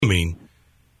screaming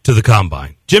to the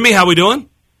combine. Jimmy, how we doing?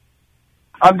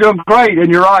 I'm doing great,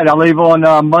 and you're right. I leave on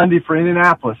Monday for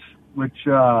Indianapolis, which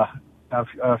I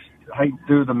hate to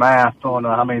do the math on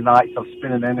how many nights I've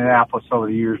spent in Indianapolis over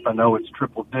the years, but I know it's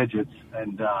triple digits,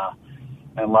 and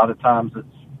a lot of times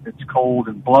it's cold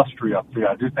and blustery up there.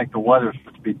 I do think the weather's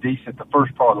supposed to be decent the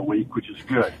first part of the week, which is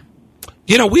good.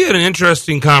 You know, we had an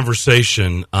interesting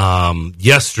conversation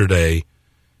yesterday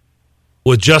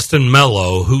with Justin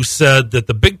Mello, who said that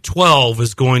the Big 12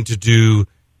 is going to do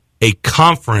a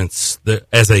conference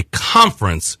as a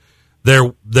conference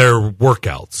their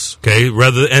workouts, okay?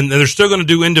 And they're still going to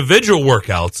do individual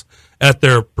workouts at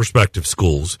their respective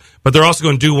schools, but they're also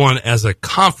going to do one as a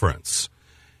conference.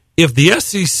 If the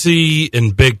SEC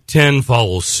and Big Ten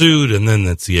follow suit, and then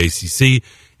that's the ACC,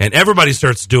 and everybody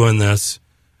starts doing this,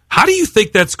 how do you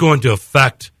think that's going to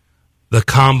affect the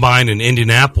combine in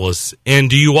Indianapolis? And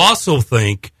do you also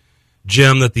think,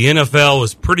 Jim, that the NFL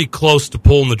is pretty close to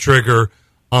pulling the trigger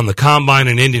on the combine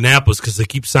in Indianapolis because they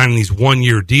keep signing these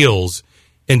one-year deals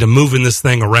into moving this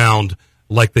thing around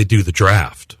like they do the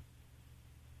draft?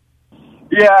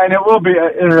 Yeah, and it will be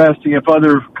interesting if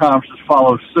other conferences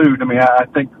follow suit. I mean, I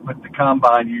think with the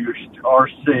combine you are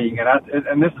seeing,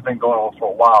 and this has been going on for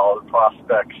a while, the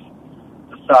prospects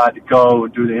decide to go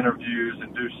and do the interviews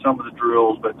and do some of the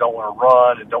drills, but don't want to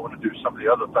run and don't want to do some of the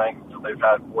other things. So they've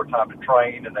had more time to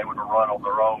train, and they want to run on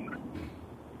their own,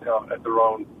 at their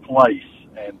own place,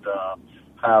 and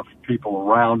have people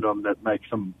around them that makes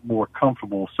them more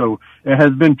comfortable. So it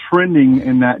has been trending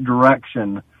in that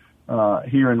direction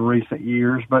here in recent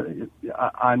years, but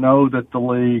I know that the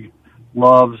league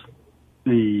loves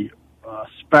the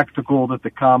spectacle that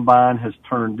the combine has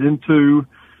turned into.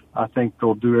 I think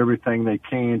they'll do everything they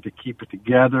can to keep it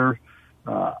together.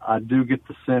 I do get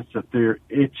the sense that they're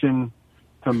itching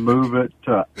to move it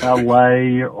to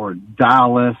L.A. or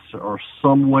Dallas or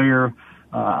somewhere.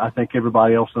 I think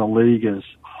everybody else in the league is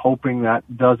hoping that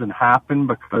doesn't happen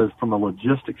because from a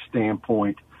logistics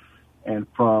standpoint and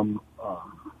from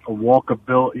a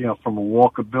walkability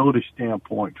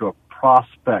standpoint to a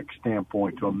prospect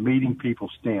standpoint to a meeting people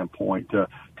standpoint to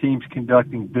teams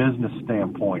conducting business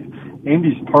standpoint,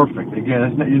 Indy's perfect.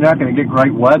 Again, you're not going to get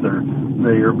great weather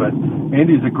there, but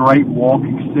Indy's a great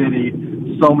walking city.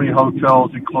 So many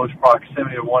hotels in close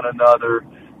proximity to one another.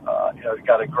 It's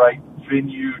got a great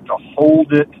venue to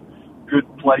hold it. Good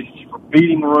place for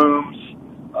meeting rooms.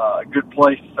 A good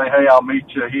place to say, hey, I'll meet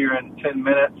you here in 10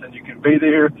 minutes, and you can be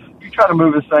there. You try to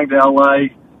move this thing to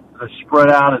L.A., as spread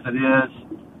out as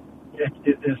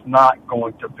it is not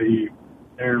going to be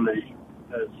nearly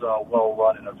as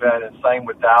well-run an event. And same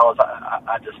with Dallas.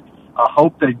 I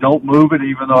hope they don't move it,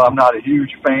 even though I'm not a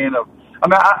huge fan of. I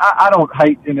mean, I don't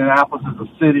hate Indianapolis as a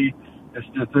city. It's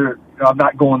just I'm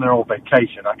not going there on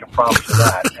vacation. I can promise you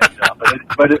that.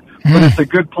 But it's a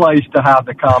good place to have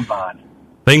the combine.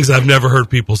 Things I've never heard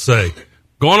people say.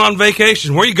 Going on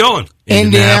vacation. Where are you going?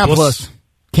 Indianapolis.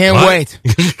 Can't wait.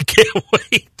 Can't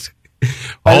wait.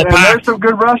 And there's some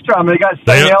good restaurants. I mean, they got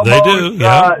St. Elmo's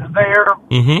there,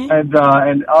 mm-hmm. and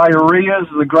Iaria's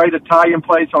is a great Italian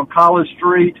place on College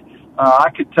Street. I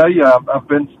could tell you, I've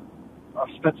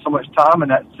spent so much time in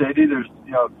that city. There's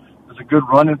a good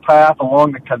running path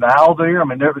along the canal there. I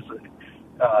mean, I've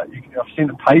seen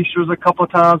the Pacers a couple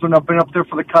of times when I've been up there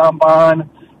for the combine.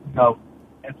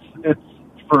 It's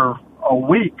for a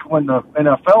week when the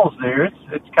NFL's there.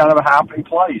 It's kind of a happening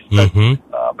place, but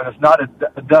it's not a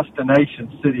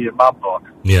destination city in my book.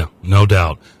 Yeah, no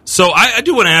doubt. So I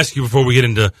do want to ask you before we get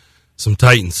into some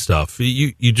Titans stuff.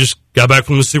 You just got back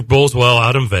from the Super Bowl as well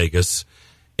out in Vegas,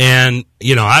 and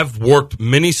I've worked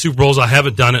many Super Bowls. I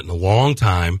haven't done it in a long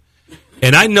time,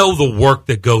 and I know the work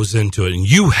that goes into it. And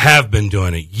you have been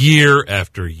doing it year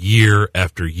after year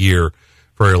after year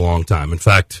for a long time. In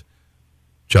fact,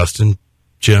 Justin,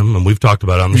 Jim, and we've talked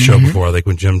about it on the show before, I think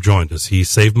when Jim joined us, he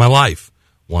saved my life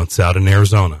once out in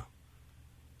Arizona.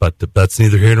 But that's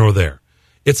neither here nor there.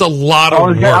 It's a lot of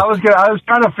work. I was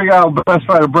trying to figure out the best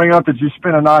way to bring up that you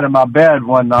spent a night in my bed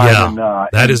one night. Yeah,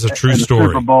 that is a true story.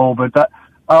 Super Bowl, but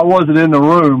I wasn't in the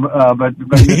room, but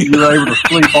you were able to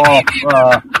sleep off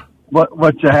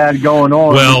what you had going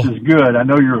on, which is good. I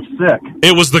know you were sick.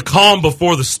 It was the calm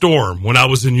before the storm when I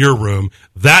was in your room.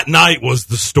 That night was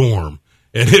the storm.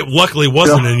 And it luckily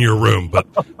wasn't in your room, but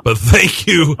thank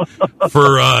you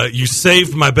for you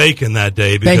saved my bacon that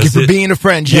day. Thank you for being a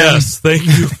friend, Jim. Yes, thank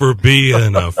you for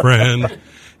being a friend.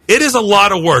 It is a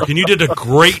lot of work, and you did a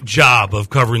great job of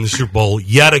covering the Super Bowl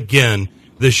yet again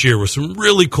this year with some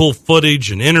really cool footage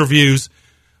and interviews.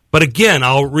 But again,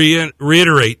 I'll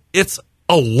reiterate, it's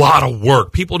a lot of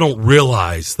work. People don't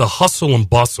realize the hustle and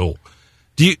bustle.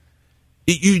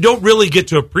 you don't really get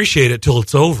to appreciate it till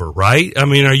it's over, right? I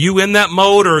mean, are you in that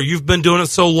mode, or you've been doing it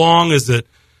so long? Is it,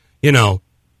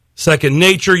 second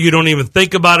nature? You don't even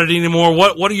think about it anymore.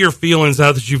 What are your feelings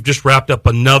now that you've just wrapped up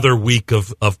another week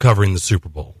of covering the Super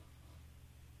Bowl?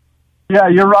 Yeah,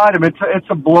 you're right. I mean, it's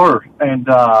a blur, and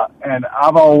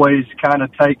I've always kind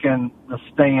of taken the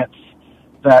stance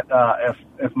that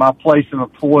if my place of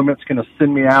employment's going to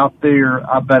send me out there,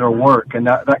 I better work, and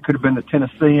that could have been the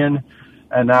Tennessean,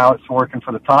 and now it's working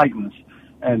for the Titans.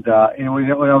 And when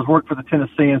I was working for the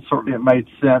Tennessean, certainly it made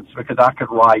sense because I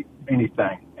could write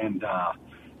anything, and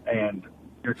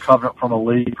you're covering it from a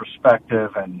league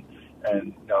perspective, and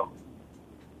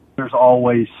there's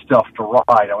always stuff to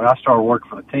write. When I started working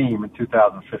for the team in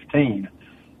 2015,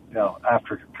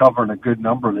 after covering a good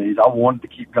number of these, I wanted to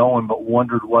keep going, but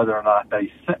wondered whether or not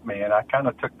they sent me. And I kind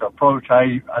of took the approach,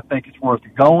 hey, I think it's worth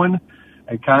going,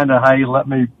 and kind of, hey, let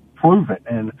me prove it.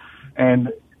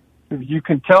 And you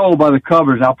can tell by the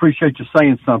covers, I appreciate you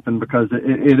saying something because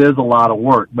it is a lot of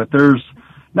work, but there's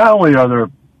not only are there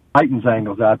Titans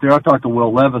angles out there. I talked to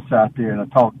Will Levis out there, and I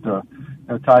talked to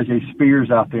Tajay Spears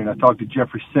out there, and I talked to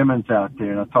Jeffrey Simmons out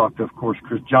there, and I talked to, of course,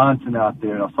 Chris Johnson out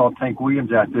there, and I saw Tank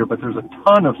Williams out there, but there's a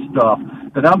ton of stuff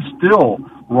that I'm still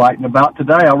writing about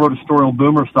today. I wrote a story on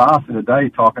Boomer Esiason today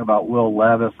talking about Will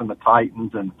Levis and the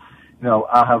Titans, and,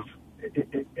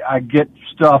 I get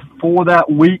stuff for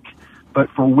that week, but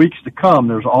for weeks to come,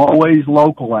 there's always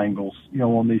local angles,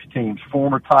 on these teams,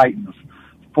 former Titans,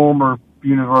 former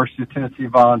University of Tennessee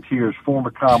Volunteers, former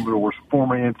Commodores,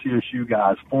 former MTSU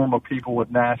guys, former people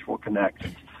with Nashville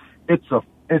connections. It's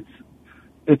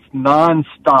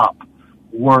nonstop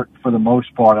work for the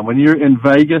most part. And when you're in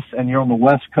Vegas and you're on the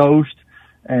West Coast,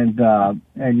 and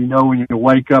when you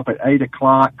wake up at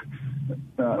 8:00,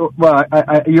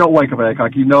 you don't wake up at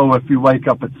 8:00. If you wake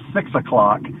up at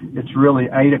 6:00, it's really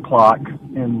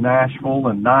 8:00 in Nashville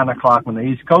and 9:00 on the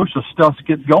East Coast. So stuff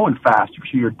gets going faster.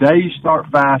 So your days start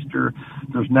faster.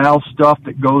 There's now stuff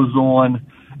that goes on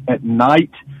at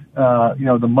night.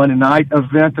 The Monday night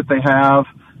event that they have.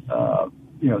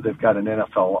 They've got an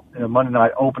a Monday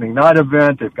night opening night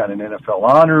event. They've got an NFL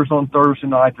honors on Thursday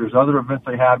night. There's other events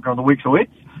they have during the week. So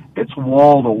it's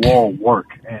wall to wall work,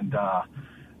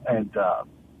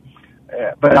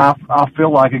 but I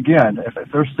feel like, again, if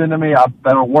they're sending me, I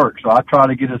better work. So I try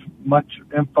to get as much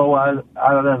info out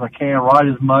of it as I can, write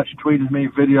as much, tweet as many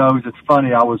videos. It's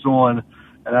funny, I was on,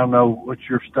 and I don't know what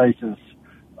your station's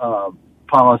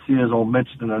policy is on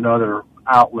mentioning another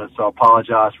outlet, so I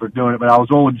apologize for doing it. But I was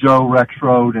on with Joe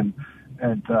Rexroad and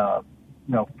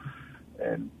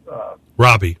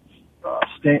Robbie.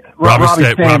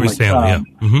 Robbie Stanley,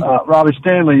 yeah. Robbie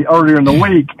Stanley earlier in the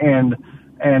week, and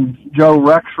Joe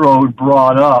Rexroad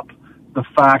brought up the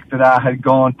fact that I had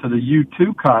gone to the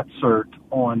U2 concert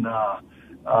on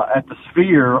at the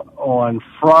Sphere on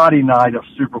Friday night of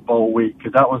Super Bowl week,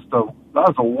 because that was the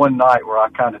one night where I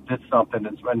kind of did something,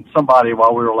 and somebody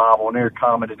while we were live on air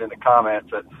commented in the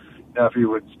comments that if you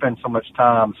would spend so much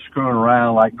time screwing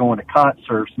around like going to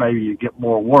concerts, maybe you get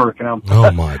more work. And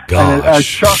oh my gosh! And I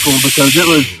chuckled because it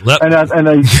was,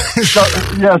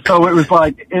 so it was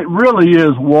like, it really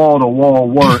is wall to wall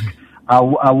work. I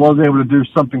was able to do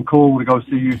something cool to go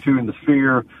see U2 in the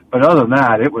Sphere, but other than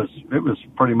that, it was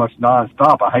pretty much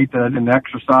nonstop. I hate that I didn't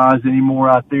exercise anymore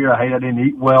out there. I hate I didn't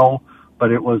eat well,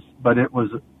 but it was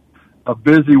a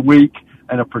busy week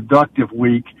and a productive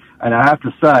week. And I have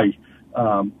to say,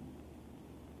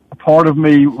 part of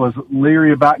me was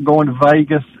leery about going to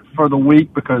Vegas for the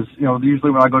week because,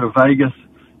 usually when I go to Vegas,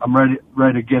 I'm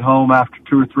ready to get home after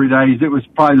 2 or 3 days. It was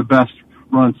probably the best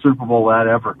run Super Bowl I'd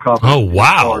ever covered. Oh,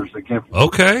 wow. Again,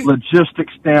 okay.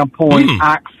 Logistics standpoint,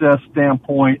 access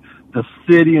standpoint, the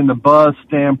city and the buzz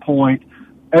standpoint,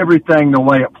 everything the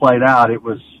way it played out,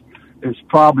 it's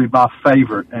probably my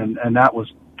favorite, and that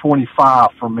was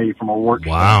 25 for me from a work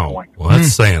standpoint. Well,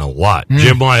 that's saying a lot.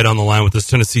 Jim Wyatt on the line with us,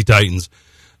 Tennessee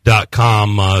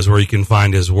Titans.com is where you can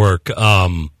find his work. I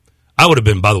would have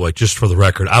been, by the way, just for the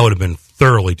record, I would have been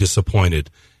thoroughly disappointed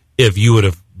if you would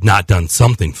have not done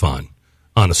something fun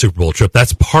on a Super Bowl trip.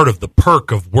 That's part of the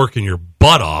perk of working your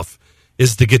butt off,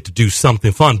 is to get to do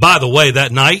something fun. By the way,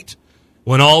 that night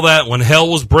when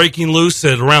hell was breaking loose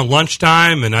at around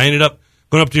lunchtime and I ended up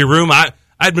going up to your room,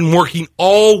 I'd been working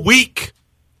all week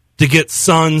to get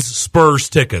Suns Spurs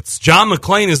tickets. John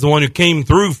McClain is the one who came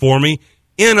through for me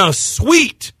in a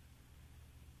suite,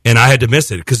 and I had to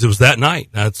miss it because it was that night.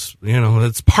 That's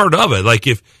part of it. Like,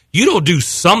 if you don't do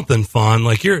something fun,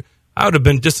 I would have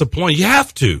been disappointed. You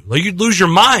have to. You'd lose your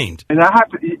mind. And I have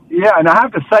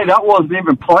to say that wasn't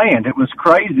even planned. It was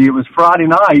crazy. It was Friday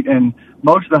night, and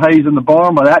most of the hay's in the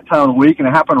barn by that time of the week, and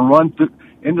I happened to run through.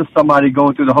 into somebody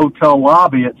going through the hotel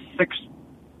lobby at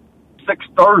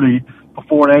 6:30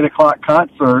 before an 8 o'clock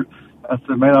concert. I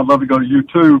said, man, I'd love to go to you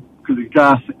too, because the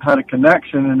guy had a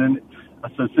connection. And then I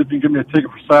said, see if you can give me a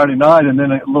ticket for Saturday night. And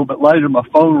then a little bit later, my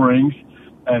phone rings,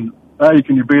 and hey,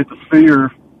 can you be at the Sphere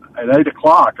at 8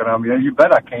 o'clock? And I'm, yeah, you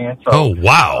bet I can. So, oh,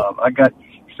 wow. I got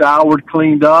showered,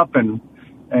 cleaned up, and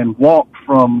walked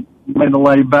from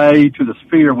Mandalay Bay to the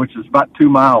Sphere, which is about 2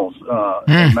 miles,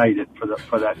 and made it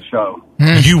for that show.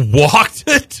 You walked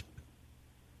it?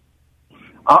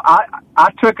 I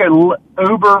took a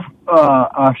Uber,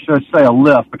 I should say a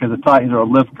Lyft, because the Titans are a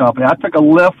Lyft company. I took a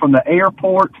Lyft from the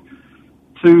airport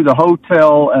to the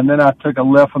hotel, and then I took a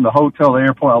Lyft from the hotel to the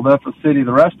airport. I left the city.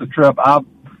 The rest of the trip, I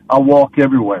walk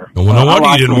everywhere. Well, no wonder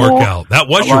you didn't work out. That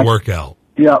was your workout.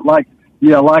 Yeah,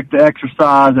 I like the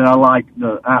exercise, and I like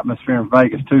the atmosphere in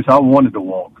Vegas, too, so I wanted to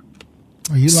walk.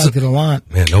 Oh, you liked it a lot.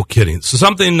 Man, no kidding. So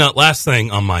something, last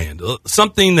thing on my end,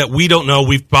 something that we don't know,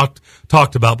 we've talked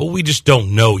about, but we just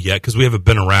don't know yet because we haven't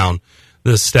been around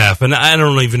the staff. And I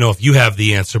don't even know if you have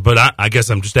the answer, but I guess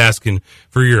I'm just asking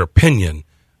for your opinion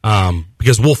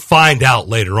because we'll find out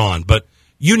later on. But,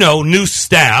 new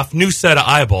staff, new set of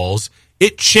eyeballs,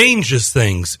 it changes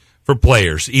things for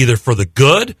players, either for the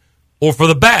good or for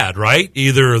the bad, right?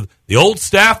 Either the old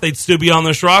staff, they'd still be on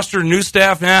this roster, new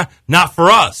staff, not for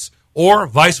us. Or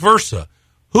vice versa.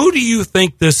 Who do you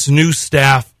think this new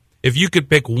staff, if you could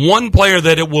pick one player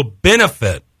that it will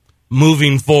benefit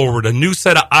moving forward, a new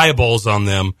set of eyeballs on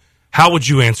them, how would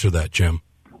you answer that, Jim?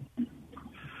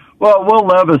 Well, Will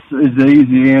Levis is the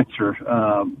easy answer,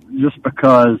 just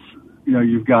because,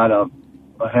 you've got a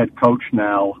head coach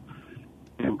now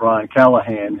in Brian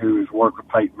Callahan, who has worked with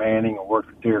Peyton Manning and worked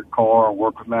with Derek Carr and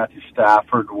worked with Matthew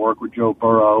Stafford and worked with Joe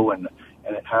Burrow, and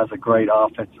it has a great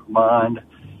offensive mind.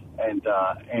 And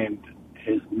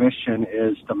his mission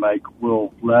is to make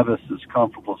Will Levis as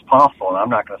comfortable as possible. And I'm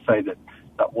not going to say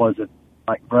that wasn't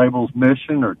Mike Vrabel's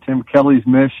mission or Tim Kelly's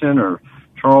mission or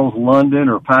Charles London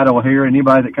or Pat O'Hare,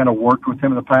 anybody that kind of worked with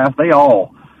him in the past. They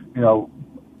all,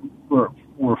 were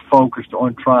focused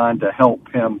on trying to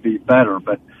help him be better.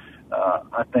 But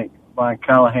I think Brian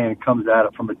Callahan comes at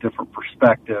it from a different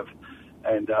perspective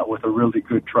and with a really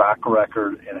good track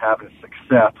record and having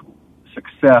success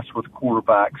with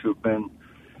quarterbacks who've been,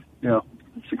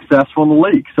 successful in the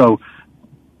league. So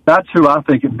that's who I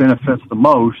think it benefits the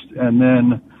most. And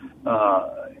then,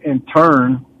 in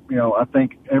turn, I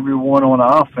think everyone on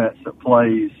offense that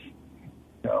plays,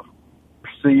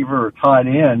 receiver or tight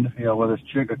end, whether it's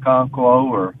Chigakonkwo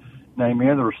or name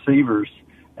any of the receivers,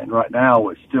 and right now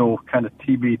it's still kind of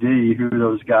TBD who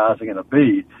those guys are going to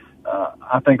be.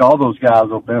 I think all those guys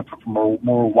will benefit from a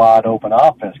more wide open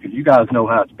offense, because you guys know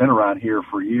how it's been around here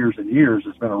for years and years.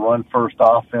 It's been a run first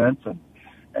offense and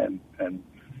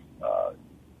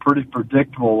pretty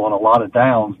predictable on a lot of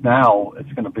downs. Now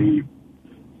it's going to be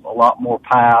a lot more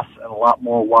pass and a lot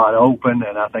more wide open,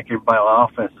 and I think everybody on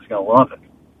offense is going to love it.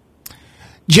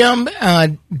 Jim,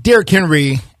 Derrick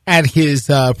Henry at his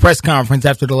press conference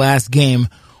after the last game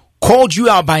called you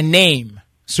out by name,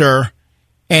 sir,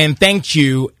 and thanked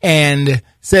you, and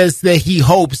says that he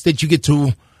hopes that you get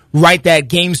to write that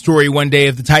game story one day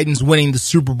of the Titans winning the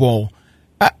Super Bowl.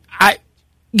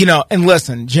 And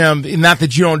listen, Jim, not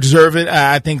that you don't deserve it.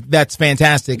 I think that's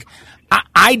fantastic.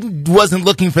 I wasn't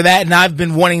looking for that, and I've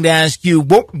been wanting to ask you,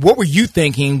 what were you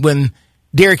thinking when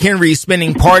Derrick Henry is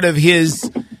spending part of his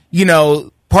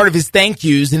thank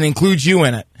yous and includes you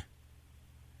in it?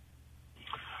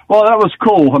 Well, that was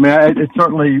cool. I mean, it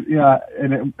certainly,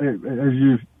 and as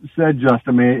you said, Justin,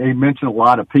 I mean, he mentioned a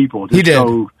lot of people. He did.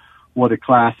 Showed what a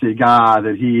classy guy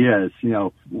that he is,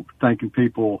 thanking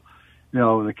people, in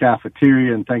the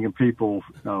cafeteria and thanking people,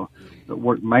 that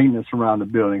work maintenance around the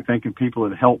building, thanking people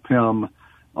that help him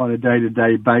on a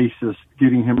day-to-day basis,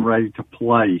 getting him ready to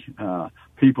play,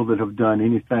 people that have done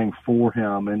anything for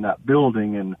him in that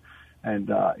building. And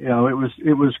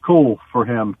it was cool for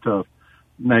him to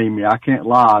name me. I can't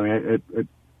lie. I mean,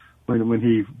 when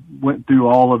he went through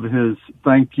all of his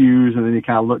thank yous and then he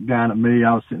kind of looked down at me,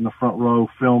 I was sitting in the front row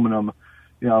filming him,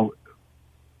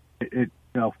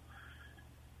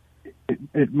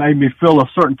 it made me feel a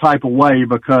certain type of way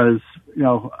because,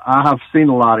 I have seen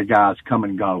a lot of guys come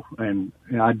and go, and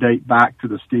I date back to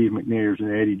the Steve McNairs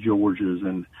and Eddie Georges,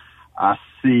 and I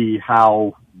see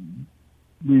how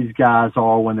these guys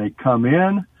are when they come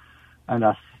in, and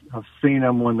I've seen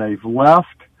them when they've left.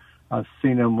 I've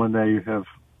seen them when they have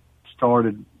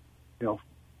started,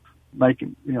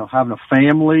 making, having a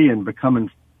family and becoming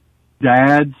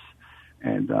dads.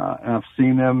 And I've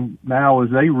seen them now as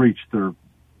they reach their,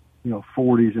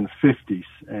 40s and 50s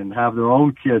and have their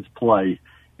own kids play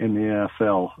in the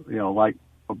NFL, like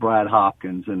Brad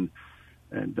Hopkins.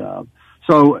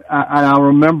 So I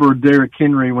remember Derrick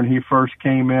Henry when he first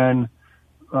came in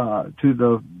to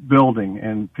the building,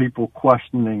 and people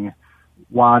questioning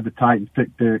why the Titans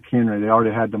picked Derrick Henry. They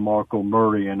already had DeMarco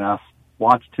Murray, and I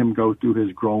watched him go through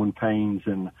his growing pains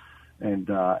and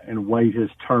wait his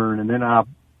turn. And then I'm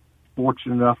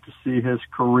fortunate enough to see his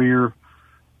career,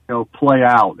 play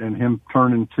out and him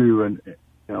turn into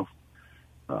the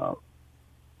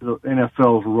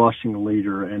NFL's rushing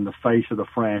leader and the face of the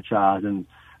franchise, and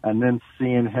then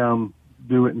seeing him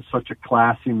do it in such a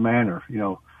classy manner,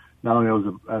 not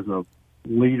only as a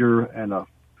leader and a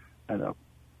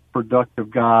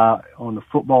productive guy on the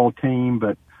football team,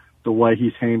 but the way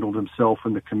he's handled himself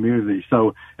in the community.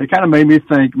 So it kind of made me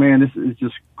think, man, this is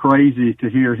just crazy to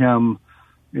hear him,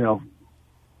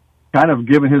 kind of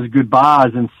giving his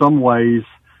goodbyes in some ways,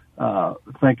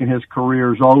 thinking his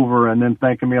career's over, and then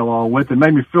thanking me along with it. It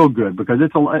made me feel good, because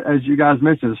as you guys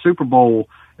mentioned, the Super Bowl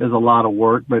is a lot of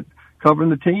work, but covering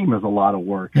the team is a lot of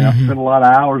work. And I spend a lot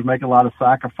of hours, making a lot of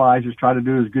sacrifices, try to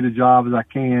do as good a job as I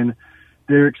can.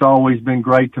 Derrick's always been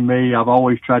great to me. I've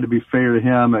always tried to be fair to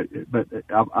him, but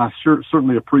I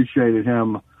certainly appreciated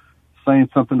him saying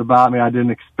something about me. I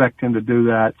didn't expect him to do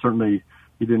that. Certainly,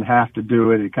 he didn't have to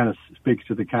do it. It kind of speaks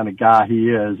to the kind of guy he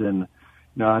is, and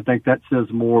I think that says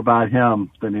more about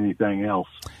him than anything else.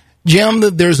 Jim,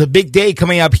 there's a big day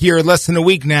coming up here less than a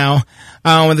week now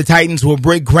when the Titans will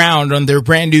break ground on their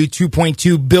brand new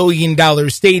 $2.2 billion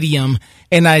stadium.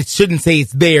 And I shouldn't say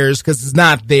it's theirs, because it's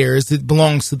not theirs. It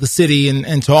belongs to the city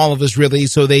and to all of us, really,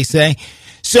 so they say.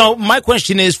 So my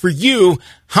question is, for you,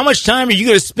 how much time are you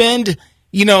going to spend,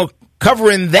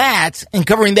 covering that and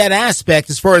covering that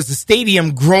aspect as far as the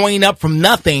stadium growing up from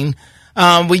nothing?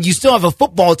 When you still have a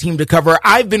football team to cover.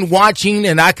 I've been watching,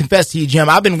 and I confess to you, Jim,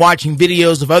 I've been watching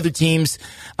videos of other teams.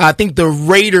 I think the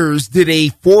Raiders did a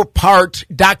 4-part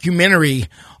documentary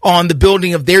on the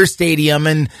building of their stadium,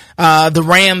 and the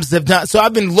Rams have done. So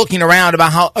I've been looking around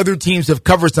about how other teams have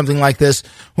covered something like this.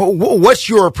 What's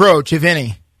your approach, if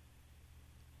any?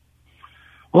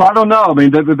 Well, I don't know. I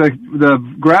mean, the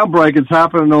groundbreaking's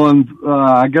happening on,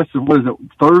 I guess, what is it,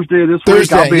 Thursday this week?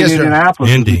 I'll be in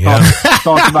Indianapolis.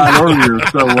 Talked about earlier.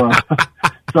 So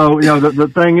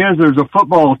the thing is, there's a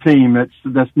football team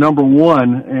that's number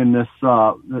one in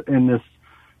this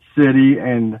city,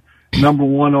 and number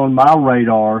one on my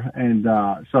radar. And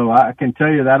so I can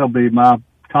tell you that'll be my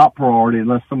top priority,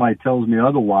 unless somebody tells me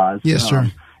otherwise. Yes,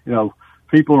 sir.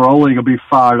 People are only going to be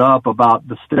fired up about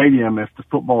the stadium if the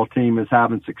football team is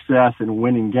having success and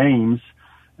winning games.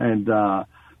 And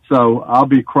so I'll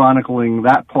be chronicling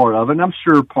that part of it. And I'm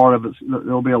sure part of it,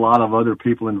 there'll be a lot of other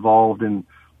people involved in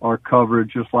our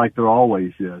coverage, just like there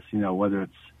always is, whether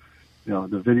it's,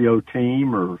 the video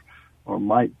team or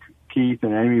Mike Keith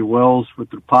and Amy Wells with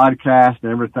their podcast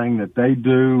and everything that they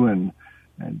do, and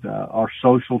our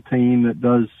social team that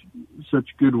does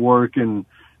such good work and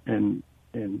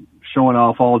showing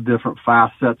off all different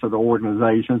facets of the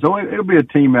organization. So it'll be a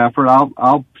team effort.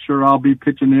 I'll be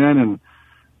pitching in and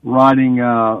writing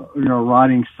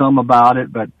some about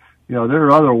it, but, there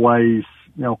are other ways,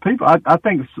 people, I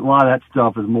think a lot of that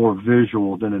stuff is more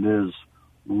visual than it is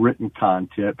written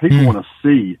content. People want to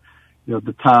see,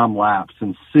 the time lapse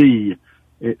and see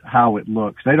how it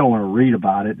looks. They don't want to read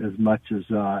about it as much as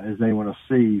they want to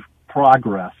see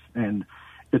progress, and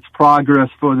it's progress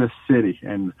for this city.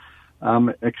 And I'm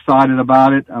excited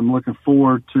about it. I'm looking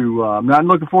forward to, I'm not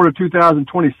looking forward to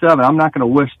 2027. I'm not going to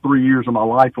wish 3 years of my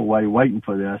life away waiting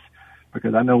for this,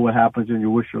 because I know what happens when you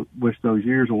wish those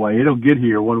years away. It'll get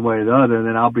here one way or the other, and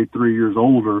then I'll be 3 years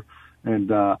older. And,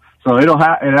 so it'll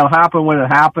happen when it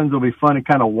happens. It'll be fun to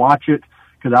kind of watch it,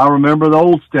 because I remember the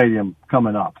old stadium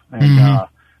coming up. And,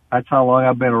 that's how long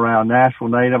I've been around Nashville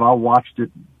native. I watched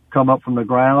it come up from the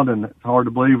ground, and it's hard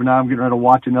to believe now I'm getting ready to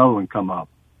watch another one come up.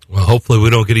 Well, hopefully we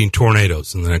don't get any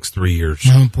tornadoes in the next 3 years.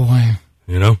 Oh, boy.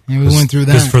 Yeah, we went through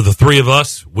that. Because for the three of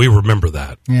us, we remember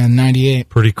that. Yeah, 98.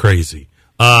 Pretty crazy.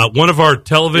 One of our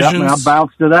televisions. Yeah, I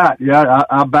bounced to that. Yeah,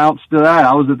 I bounced to that.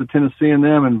 I was at the Tennessee A&M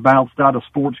and bounced out of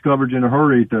sports coverage in a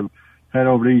hurry to head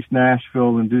over to East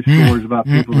Nashville and do stories about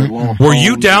people that lost. Were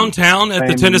you downtown at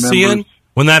the Tennessee A&M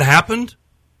when that happened?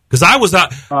 Because I was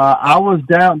out. I was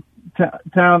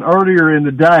downtown earlier in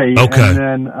the day. Okay. And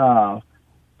then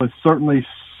was certainly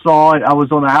saw it. I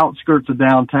was on the outskirts of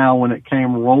downtown when it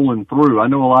came rolling through. I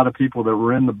know a lot of people that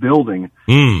were in the building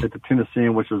at the Tennessee,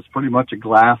 which was pretty much a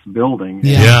glass building.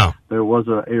 Yeah. There was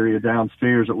an area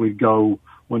downstairs that we'd go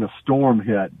when a storm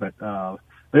hit, but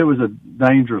it was a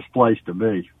dangerous place to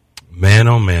be. Man,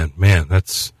 oh man,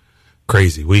 that's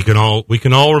crazy. We can all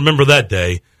remember that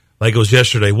day. like it was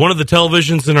yesterday. One of the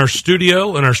televisions in our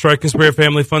studio, in our Strike and Spare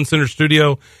Family Fun Center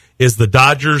studio, is the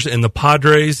Dodgers and the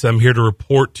Padres. I'm here to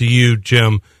report to you,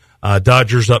 Jim,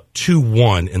 Dodgers up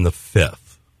 2-1 in the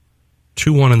fifth.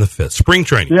 2-1 in the fifth. Spring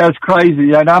training. Yeah, it's crazy.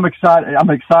 Yeah, and I'm excited.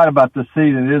 I'm excited about the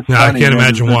season. It is funny. I can't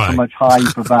imagine why. So much hype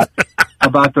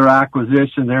about their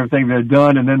acquisitions and everything they've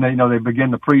done, and then they begin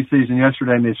the preseason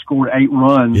yesterday and they scored 8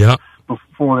 runs. Yep.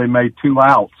 Before they made 2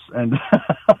 outs, and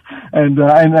and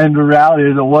the reality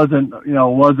is it wasn't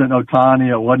Ohtani,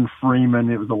 it wasn't Freeman,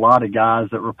 it was a lot of guys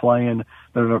that were playing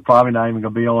that are probably not even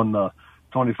going to be on the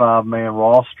 25-man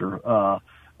roster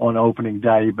on opening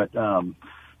day, but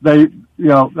they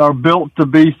are built to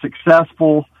be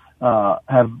successful.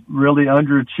 Have really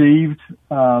underachieved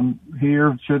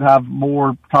here. Should have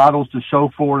more titles to show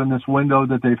for it in this window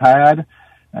that they've had,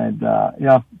 and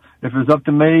if it was up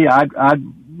to me, I'd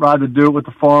rather do it with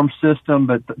the farm system,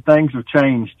 but things have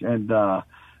changed, and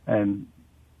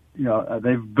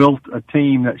they've built a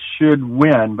team that should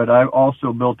win, but I've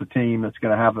also built a team that's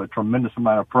going to have a tremendous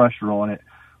amount of pressure on it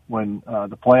when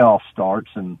the playoffs starts,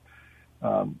 and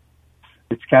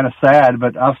it's kind of sad,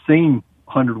 but I've seen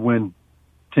 100-win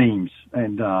teams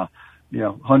and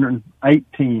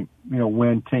 118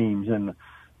 win teams, and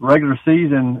regular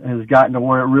season has gotten to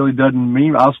where it really doesn't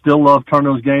mean. I'll still love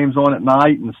turning those games on at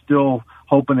night and still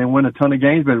hoping they win a ton of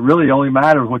games, but it really only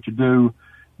matters what you do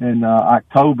in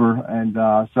October. And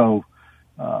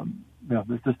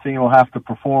this team will have to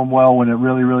perform well when it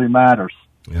really, really matters.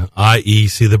 Yeah, i.e.,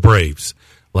 see the Braves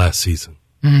last season.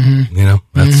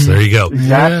 Mm-hmm. There you go. Exactly.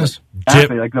 Yes.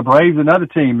 Exactly. Like the Braves, another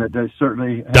team that they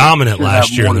certainly dominant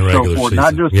last year in the regular season.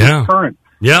 Not just current.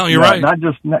 Yeah, you're right. Not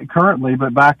just currently,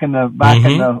 but back in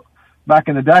the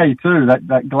day too. That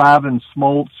Glavine,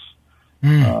 Smoltz,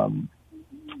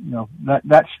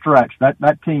 that stretch,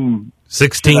 that team.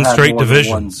 16 straight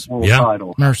divisions.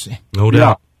 Title. Mercy. No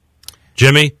doubt. Yeah.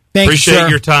 Jimmy, appreciate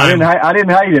your time. I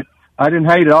didn't hate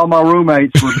it. All my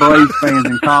roommates were Braves fans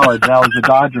in college. I was a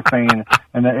Dodger fan,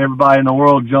 and everybody in the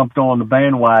world jumped on the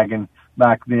bandwagon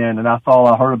back then. And that's all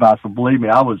I heard about. So believe me,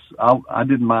 I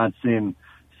didn't mind seeing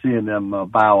them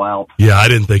bow out. Yeah, I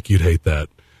didn't think you'd hate that,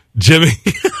 Jimmy.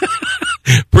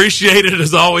 Appreciate it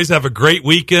as always. Have a great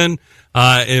weekend,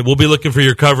 and we'll be looking for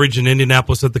your coverage in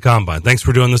Indianapolis at the Combine. Thanks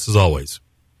for doing this as always.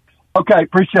 Okay,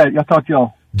 appreciate it. I'll talk to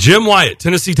y'all. Jim Wyatt,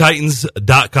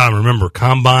 TennesseeTitans.com. Remember,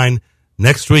 Combine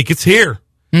next week. It's here,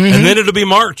 and then it'll be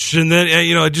March, and then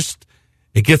it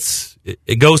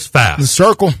goes fast. The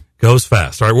circle goes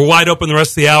fast. All right, we're wide open the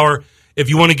rest of the hour. If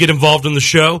you want to get involved in the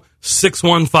show,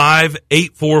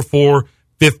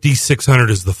 615-844-5600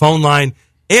 is the phone line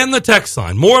and the text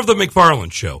line. More of the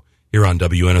McFarland Show here on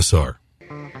WNSR.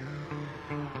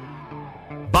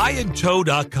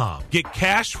 Buyandtow.com. Get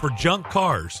cash for junk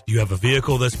cars. Do you have a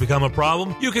vehicle that's become a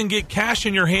problem? You can get cash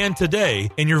in your hand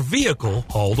today and your vehicle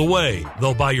hauled away.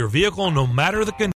 They'll buy your vehicle no matter the condition.